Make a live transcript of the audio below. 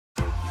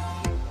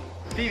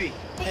Phoebe.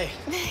 Hey.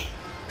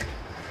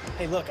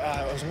 Hey, look,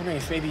 I was wondering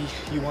if maybe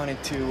you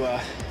wanted to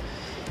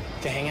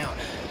hang out.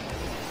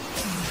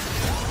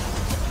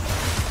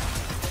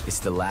 It's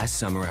the last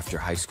summer after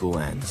high school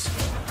ends.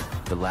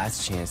 The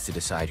last chance to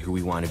decide who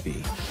we want to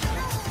be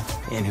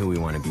and who we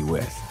want to be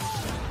with.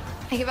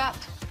 I give up.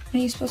 What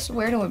are you supposed to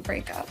wear to a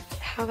breakup?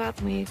 How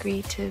about we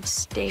agree to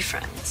stay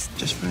friends?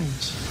 Just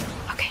friends.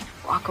 Okay,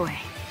 walk away.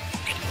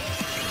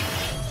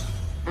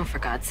 Oh, for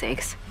God's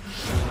sakes.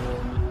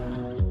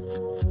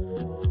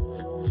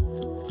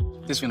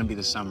 This is gonna be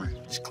the summer.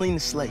 Just clean the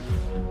slate.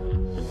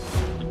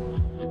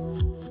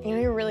 You know,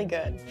 you're really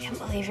good. I can't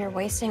believe you're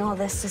wasting all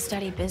this to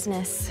study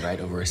business.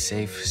 Right over a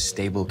safe,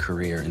 stable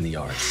career in the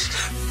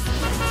arts.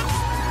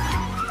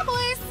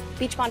 Boys!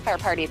 Beach bonfire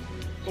party.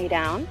 Are you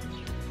down?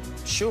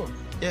 Sure,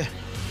 yeah.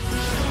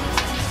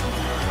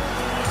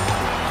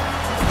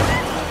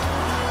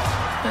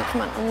 No,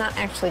 come on, I'm not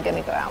actually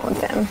gonna go out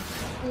with him.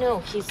 No,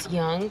 he's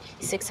young,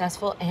 he's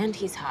successful, and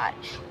he's hot.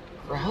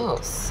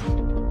 Gross.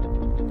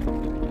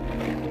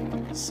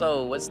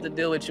 So, what's the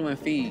deal with you and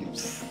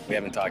Phoebes? We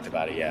haven't talked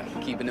about it yet.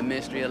 Keeping the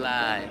mystery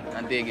alive.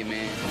 I dig it,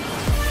 man.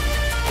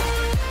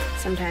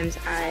 Sometimes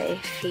I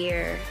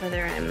fear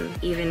whether I'm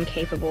even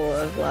capable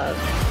of love.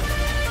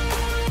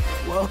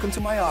 Welcome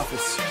to my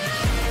office.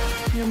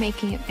 You're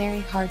making it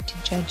very hard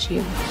to judge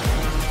you.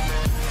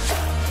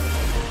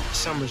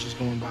 Summer's just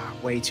going by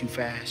way too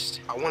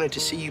fast. I wanted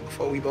to see you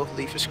before we both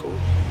leave for school.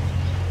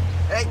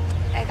 Hey!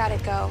 I gotta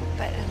go,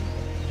 but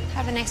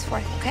have a nice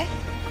 4th, okay?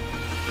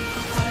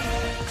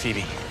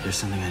 Phoebe, there's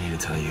something I need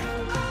to tell you.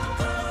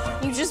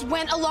 You just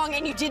went along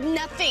and you did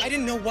nothing. I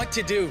didn't know what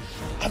to do.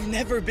 I've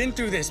never been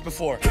through this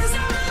before.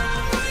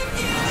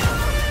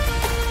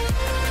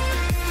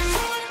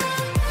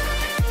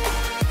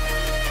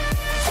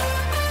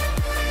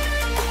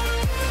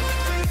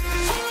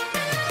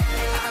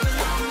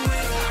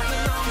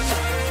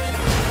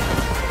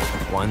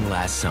 One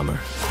last summer.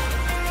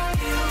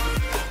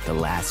 The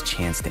last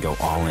chance to go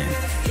all in.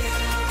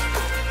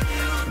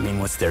 I mean,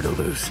 what's there to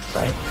lose,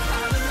 right?